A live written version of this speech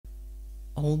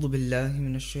أعوذ بالله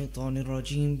من الشيطان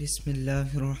الرجيم بسم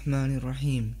الله الرحمن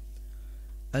الرحيم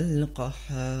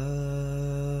القهار.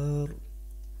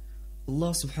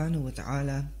 Allah subhanahu wa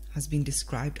ta'ala has been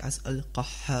described as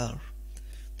Al-Qahhar,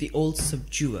 the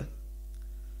all-subduer,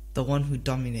 the one who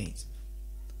dominates.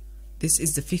 This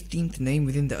is the 15th name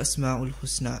within the Asma'ul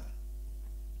Husna,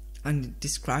 and it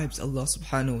describes Allah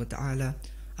subhanahu wa ta'ala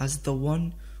as the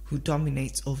one who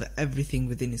dominates over everything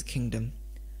within His kingdom.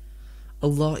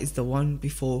 Allah is the one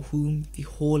before whom the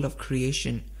whole of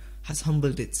creation has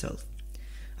humbled itself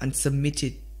and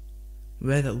submitted,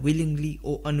 whether willingly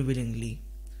or unwillingly,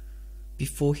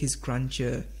 before His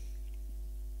grandeur,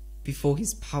 before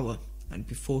His power, and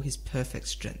before His perfect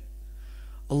strength.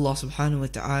 Allah subhanahu wa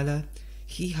ta'ala,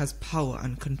 He has power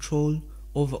and control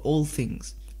over all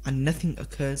things, and nothing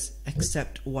occurs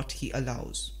except what He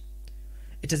allows.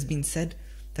 It has been said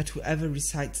that whoever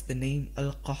recites the name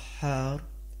Al-Qahhar,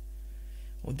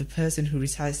 or the person who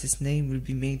recites this name, will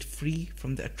be made free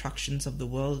from the attractions of the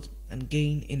world and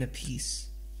gain inner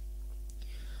peace.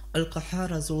 Al-Qahhar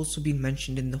has also been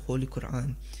mentioned in the Holy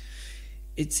Quran.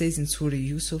 It says in Surah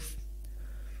Yusuf,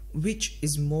 which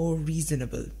is more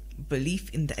reasonable,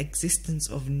 belief in the existence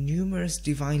of numerous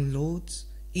divine lords,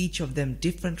 each of them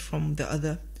different from the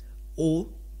other, or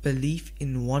belief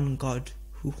in one God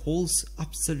who holds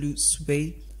absolute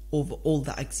sway over all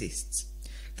that exists.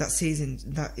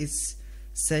 That is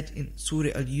said in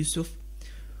Surah Al-Yusuf,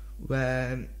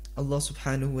 where Allah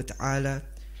subhanahu wa ta'ala,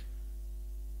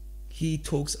 He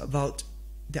talks about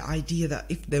the idea that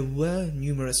if there were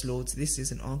numerous lords, this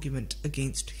is an argument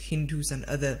against Hindus and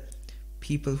other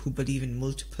people who believe in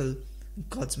multiple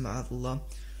gods, ma'adallah,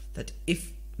 that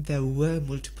if there were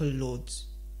multiple lords,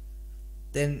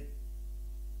 then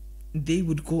they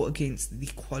would go against the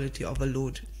quality of a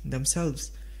lord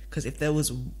themselves. Because if there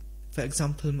was, for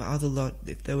example, ma'adallah,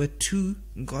 if there were two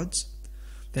gods,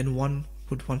 then one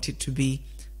would want it to be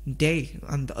day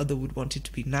and the other would want it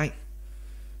to be night.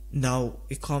 Now,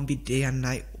 it can't be day and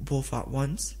night both at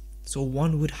once, so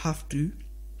one would have to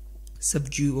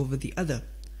subdue over the other.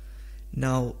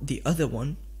 Now, the other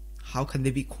one, how can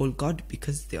they be called God?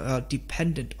 Because they are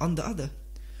dependent on the other.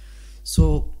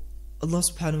 So, Allah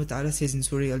subhanahu wa ta'ala says in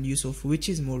Surah Al-Yusuf, which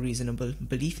is more reasonable,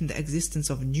 belief in the existence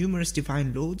of numerous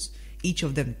divine lords, each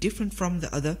of them different from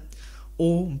the other,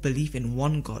 or belief in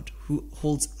one God who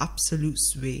holds absolute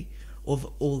sway over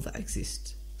all that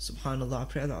exists. Subhanallah, I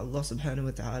pray that Allah subhanahu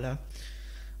wa ta'ala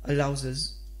allows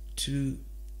us to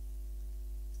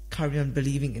carry on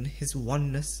believing in His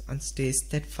oneness and stay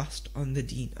steadfast on the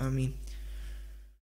deen. Ameen.